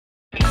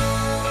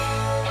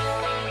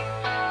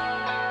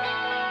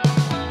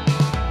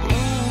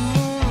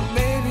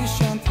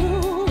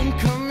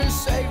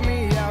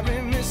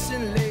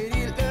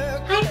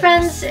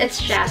guys,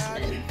 it's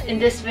Jasmine. In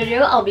this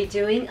video, I'll be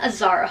doing a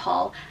Zara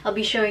haul. I'll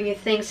be showing you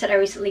things that I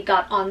recently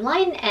got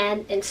online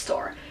and in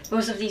store.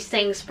 Most of these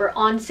things were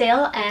on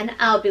sale and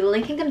I'll be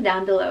linking them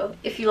down below.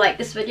 If you like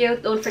this video,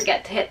 don't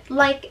forget to hit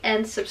like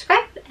and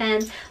subscribe,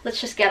 and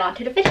let's just get on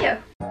to the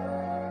video.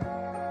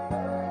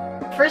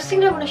 First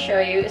thing that I want to show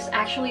you is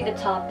actually the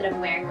top that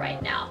I'm wearing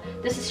right now.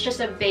 This is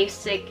just a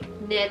basic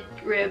knit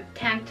rib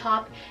tank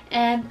top,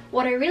 and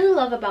what I really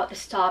love about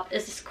this top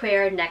is the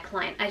square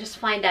neckline. I just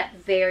find that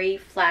very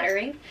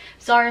flattering.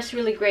 Zara's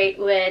really great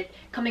with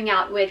coming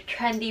out with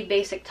trendy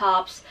basic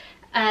tops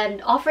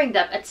and offering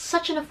them at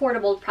such an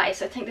affordable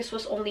price. I think this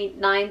was only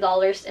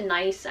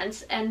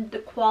 $9.90 and the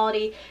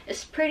quality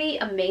is pretty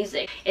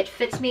amazing. It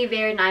fits me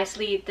very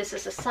nicely. This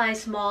is a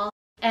size small.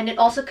 And it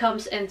also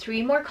comes in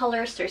 3 more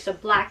colors. There's a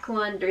black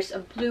one, there's a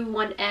blue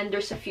one, and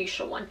there's a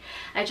fuchsia one.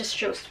 I just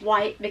chose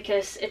white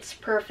because it's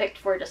perfect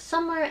for the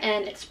summer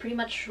and it's pretty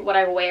much what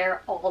I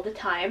wear all the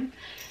time.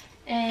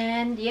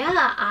 And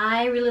yeah,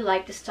 I really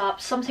like this top.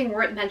 Something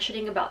worth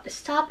mentioning about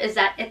this top is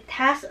that it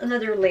has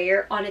another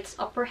layer on its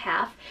upper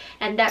half,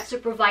 and that's to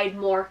provide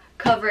more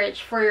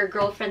coverage for your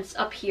girlfriends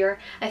up here.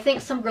 I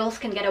think some girls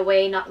can get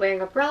away not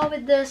wearing a bra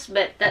with this,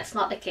 but that's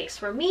not the case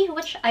for me,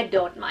 which I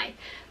don't mind.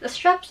 The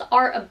straps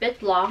are a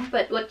bit long,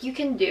 but what you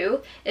can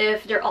do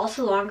if they're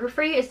also longer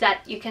for you is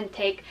that you can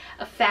take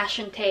a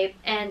fashion tape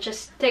and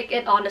just stick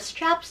it on the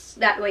straps.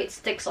 That way it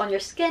sticks on your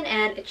skin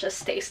and it just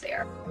stays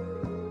there.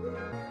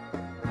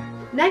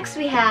 Next,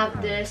 we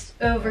have this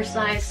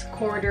oversized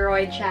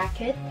corduroy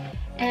jacket,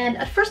 and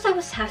at first I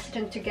was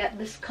hesitant to get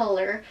this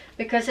color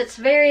because it's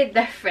very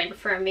different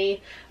for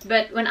me,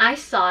 but when I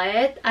saw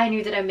it, I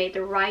knew that I made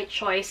the right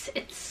choice.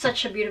 It's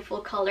such a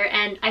beautiful color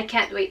and I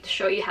can't wait to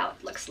show you how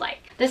it looks like.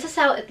 This is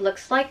how it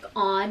looks like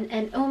on,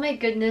 and oh my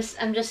goodness,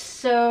 I'm just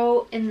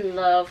so in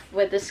love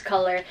with this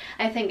color.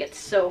 I think it's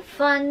so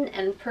fun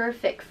and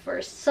perfect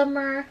for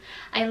summer.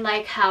 I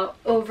like how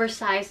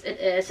oversized it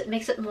is. It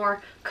makes it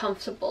more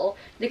comfortable.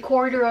 The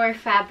corduroy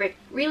fabric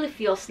really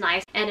feels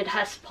nice and it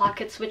has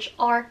pockets which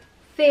are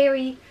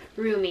very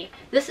roomy.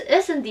 This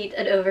is indeed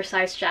an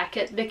oversized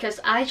jacket because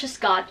I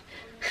just got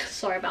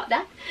sorry about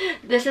that.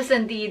 This is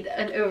indeed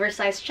an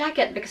oversized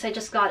jacket because I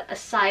just got a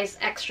size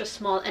extra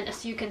small, and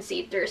as you can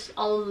see, there's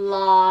a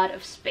lot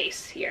of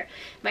space here.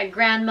 My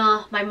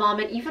grandma, my mom,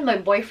 and even my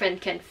boyfriend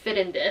can fit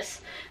in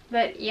this.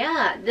 But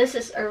yeah, this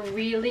is a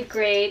really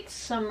great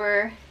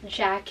summer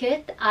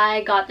jacket.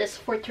 I got this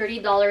for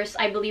 $30.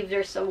 I believe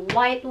there's a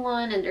white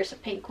one and there's a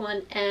pink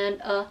one and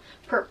a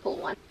purple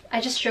one. I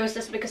just chose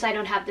this because I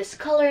don't have this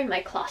color in my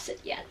closet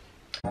yet.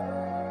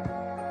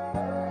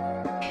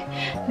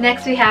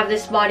 Next, we have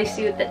this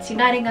bodysuit that's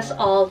uniting us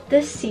all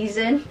this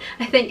season.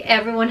 I think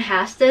everyone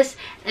has this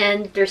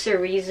and there's a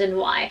reason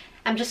why.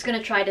 I'm just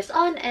gonna try this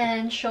on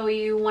and show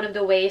you one of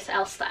the ways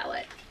I'll style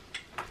it.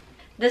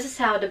 This is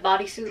how the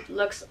bodysuit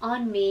looks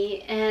on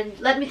me, and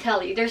let me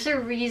tell you, there's a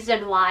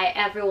reason why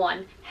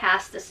everyone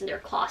has this in their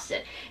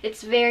closet.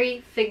 It's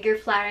very figure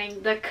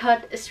flattering, the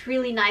cut is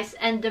really nice,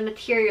 and the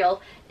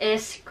material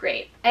is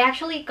great. I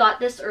actually got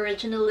this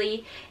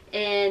originally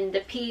in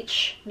the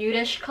peach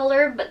nudish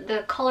color, but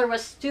the color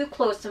was too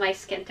close to my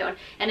skin tone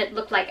and it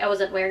looked like I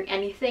wasn't wearing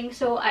anything,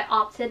 so I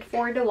opted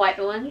for the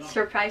white one.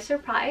 Surprise,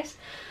 surprise.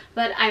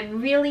 But I'm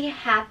really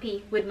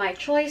happy with my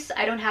choice.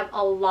 I don't have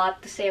a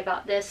lot to say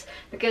about this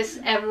because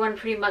everyone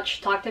pretty much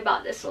talked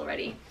about this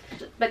already.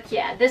 But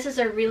yeah, this is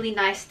a really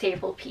nice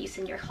staple piece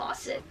in your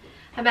closet.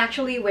 I'm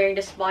actually wearing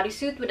this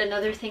bodysuit with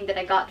another thing that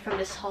I got from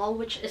this haul,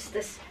 which is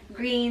this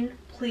green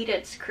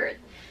pleated skirt.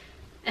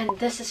 And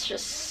this is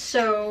just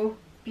so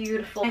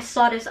beautiful. I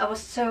saw this, I was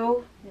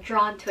so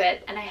drawn to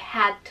it and I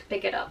had to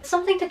pick it up.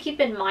 Something to keep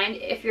in mind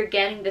if you're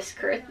getting this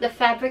skirt, the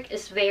fabric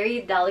is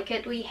very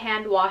delicate. We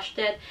hand washed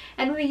it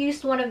and we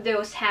used one of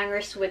those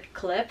hangers with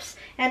clips,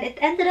 and it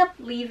ended up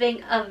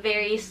leaving a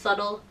very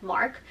subtle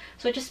mark,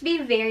 so just be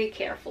very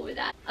careful with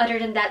that. Other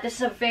than that, this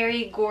is a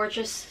very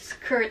gorgeous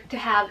skirt to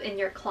have in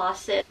your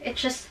closet. It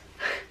just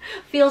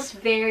feels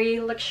very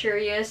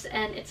luxurious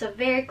and it's a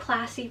very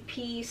classy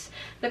piece.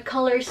 The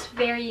color is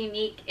very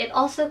unique. It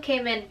also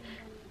came in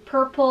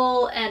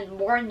purple and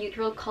more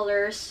neutral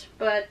colors,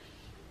 but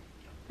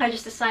I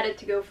just decided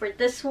to go for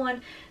this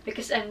one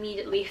because I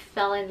immediately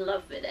fell in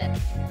love with it.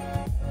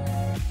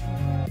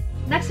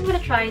 Next, I'm going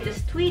to try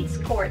this tweed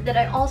skirt that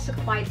I also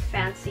quite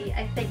fancy.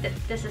 I think that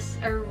this is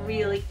a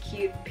really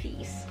cute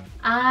piece.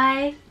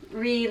 I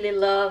really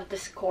love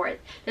this skirt.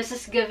 This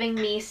is giving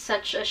me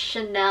such a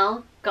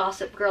Chanel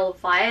Gossip Girl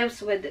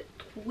vibes with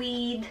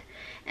tweed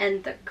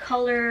and the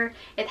color.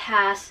 It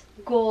has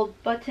gold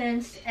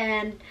buttons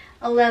and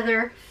a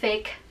leather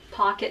fake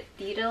pocket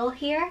detail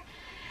here.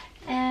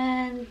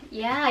 And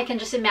yeah, I can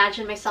just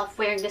imagine myself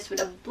wearing this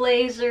with a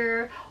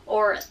blazer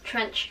or a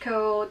trench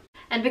coat.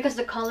 And because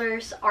the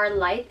colors are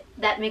light,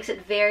 that makes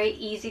it very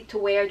easy to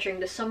wear during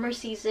the summer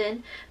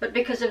season. But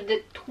because of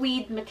the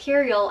tweed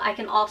material, I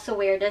can also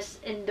wear this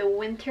in the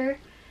winter.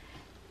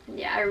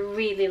 Yeah, I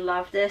really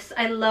love this.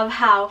 I love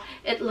how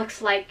it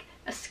looks like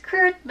a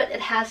skirt, but it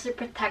has the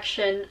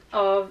protection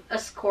of a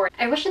skirt.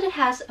 I wish that it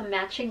has a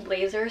matching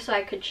blazer so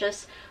I could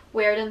just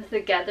wear them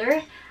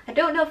together. I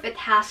don't know if it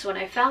has one.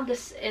 I found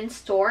this in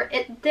store.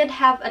 It did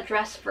have a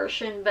dress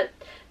version, but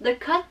the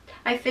cut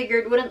I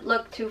figured wouldn't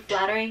look too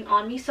flattering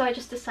on me, so I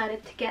just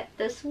decided to get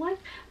this one.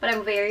 But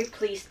I'm very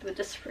pleased with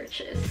this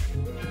purchase.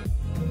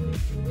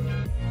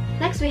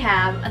 Next we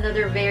have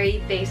another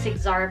very basic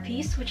Zara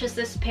piece, which is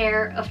this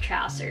pair of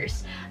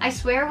trousers. I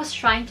swear I was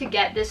trying to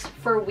get this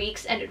for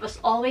weeks and it was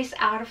always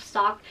out of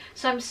stock,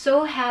 so I'm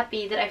so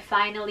happy that I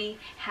finally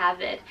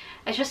have it.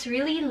 I just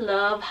really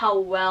love how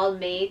well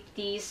made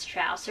these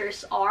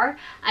trousers are.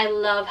 I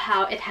love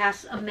how it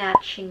has a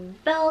matching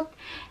belt,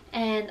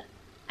 and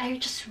I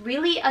just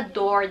really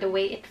adore the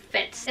way it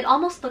fits. It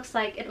almost looks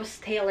like it was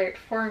tailored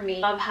for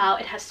me. Love how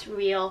it has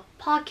real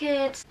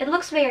pockets. It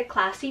looks very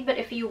classy, but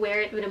if you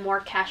wear it with a more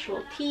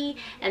casual tee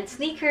and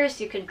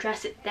sneakers, you can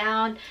dress it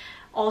down.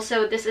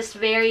 Also, this is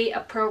very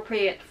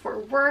appropriate for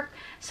work.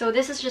 So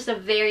this is just a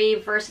very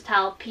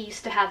versatile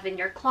piece to have in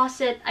your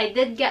closet. I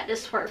did get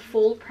this for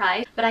full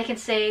price, but I can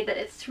say that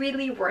it's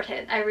really worth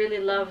it. I really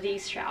love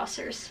these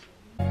trousers.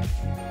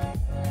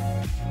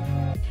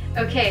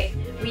 Okay,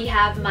 we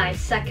have my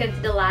second to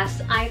the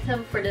last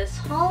item for this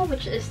haul,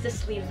 which is the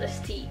sleeveless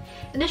tee.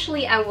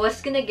 Initially, I was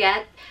gonna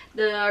get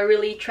the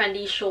really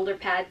trendy shoulder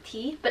pad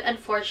tee, but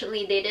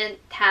unfortunately they didn't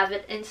have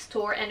it in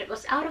store and it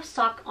was out of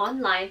stock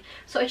online,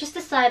 so I just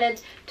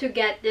decided to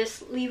get this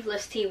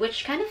sleeveless tee,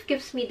 which kind of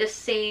gives me the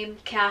same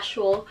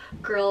casual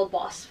girl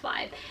boss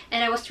vibe.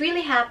 And I was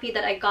really happy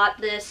that I got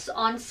this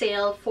on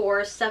sale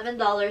for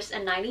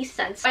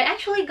 $7.90. I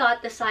actually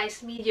got the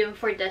size medium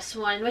for this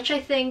one, which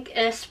I think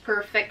is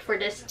perfect for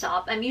this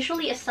top. I'm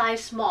usually a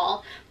size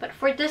small, but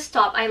for this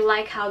top I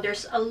like how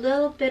there's a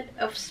little bit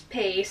of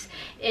space.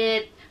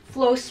 It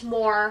flows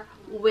more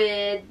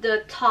with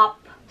the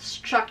top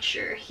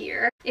structure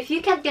here. If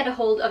you can't get a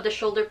hold of the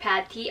shoulder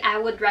pad tee, I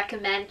would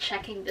recommend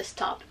checking this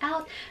top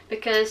out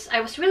because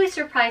I was really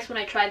surprised when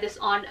I tried this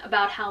on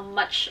about how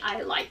much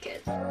I like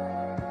it.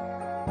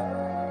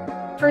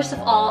 First of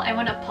all, I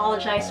want to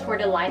apologize for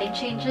the lighting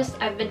changes.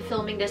 I've been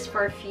filming this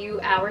for a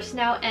few hours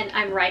now and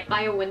I'm right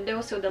by a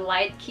window, so the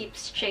light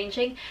keeps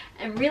changing.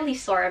 I'm really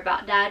sorry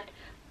about that,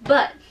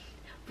 but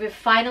we've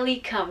finally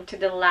come to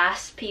the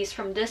last piece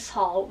from this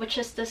haul, which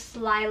is this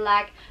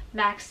lilac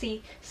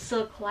maxi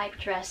silk-like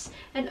dress.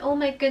 And oh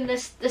my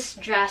goodness, this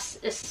dress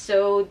is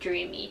so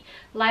dreamy.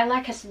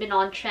 Lilac has been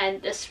on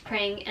trend this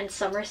spring and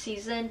summer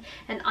season,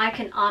 and I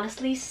can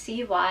honestly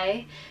see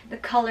why. The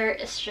color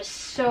is just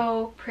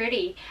so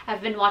pretty.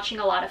 I've been watching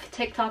a lot of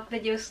TikTok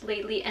videos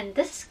lately, and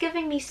this is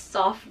giving me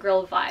soft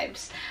girl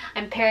vibes.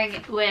 I'm pairing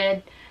it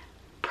with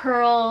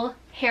pearl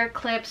hair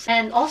clips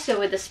and also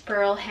with this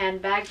pearl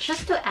handbag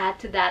just to add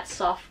to that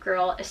soft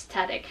girl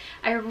aesthetic.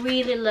 I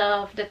really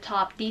love the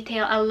top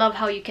detail. I love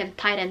how you can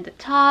tighten the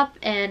top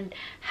and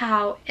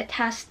how it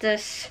has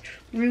this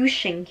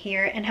ruching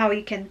here and how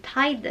you can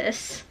tie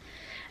this.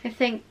 I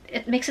think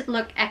it makes it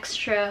look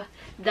extra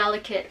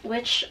delicate,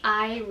 which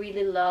I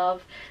really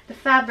love. The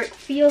fabric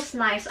feels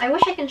nice. I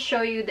wish I can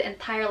show you the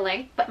entire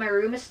length, but my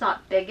room is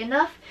not big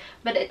enough,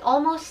 but it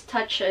almost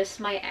touches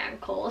my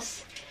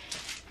ankles.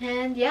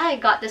 And yeah, I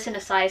got this in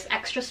a size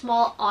extra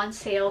small on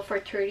sale for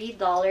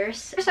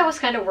 $30. First, I was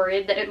kind of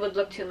worried that it would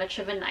look too much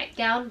of a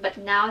nightgown, but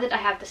now that I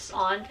have this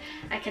on,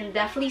 I can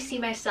definitely see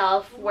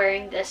myself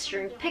wearing this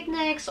during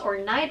picnics or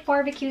night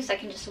barbecues. I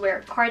can just wear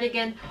a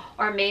cardigan,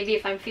 or maybe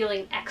if I'm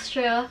feeling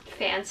extra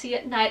fancy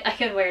at night, I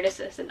can wear this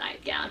as a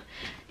nightgown.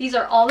 These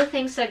are all the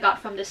things I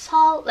got from this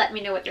haul. Let me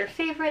know what your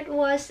favorite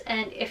was,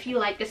 and if you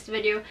like this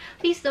video,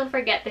 please don't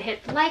forget to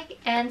hit like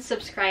and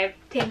subscribe.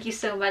 Thank you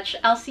so much.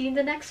 I'll see you in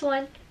the next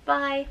one.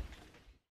 Bye!